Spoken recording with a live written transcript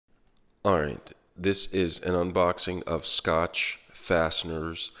Alright, this is an unboxing of Scotch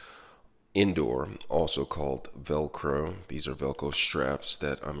Fasteners Indoor, also called Velcro. These are Velcro straps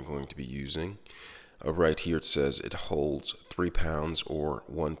that I'm going to be using. Right here it says it holds 3 pounds or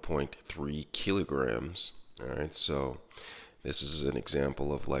 1.3 kilograms. Alright, so this is an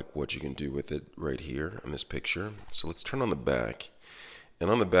example of like what you can do with it right here in this picture. So let's turn on the back. And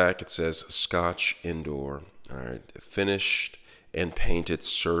on the back it says Scotch Indoor. Alright, finished and painted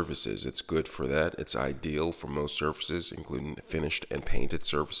surfaces. It's good for that. It's ideal for most surfaces, including finished and painted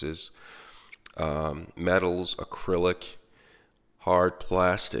surfaces. Metals, acrylic, hard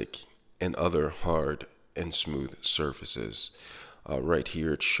plastic, and other hard and smooth surfaces. Right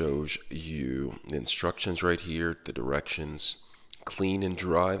here it shows you the instructions right here, the directions. Clean and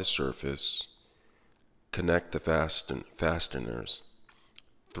dry the surface. Connect the fasteners.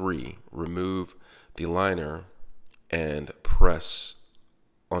 3. Remove the liner and press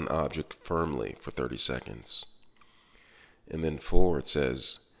on object firmly for 30 seconds. And then 4, it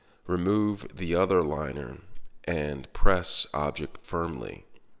says, remove the other liner and press object firmly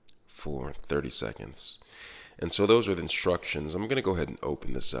for 30 seconds. And so those are the instructions. I'm going to go ahead and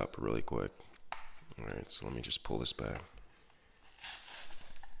open this up really quick. Alright, so let me just pull this back.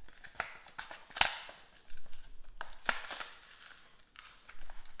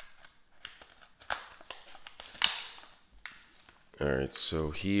 Alright,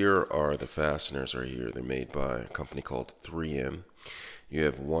 so here are the fasteners right here. They're made by a company called 3M. You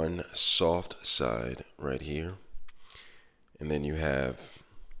have one soft side right here, and then you have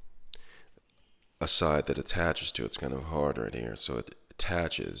a side that attaches to it. It's kind of hard right here, so it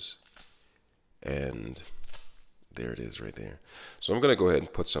attaches, and there it is right there. So I'm going to go ahead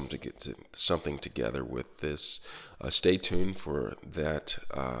and put something together with this. Stay tuned for that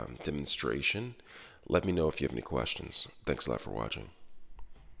demonstration. Let me know if you have any questions. Thanks a lot for watching.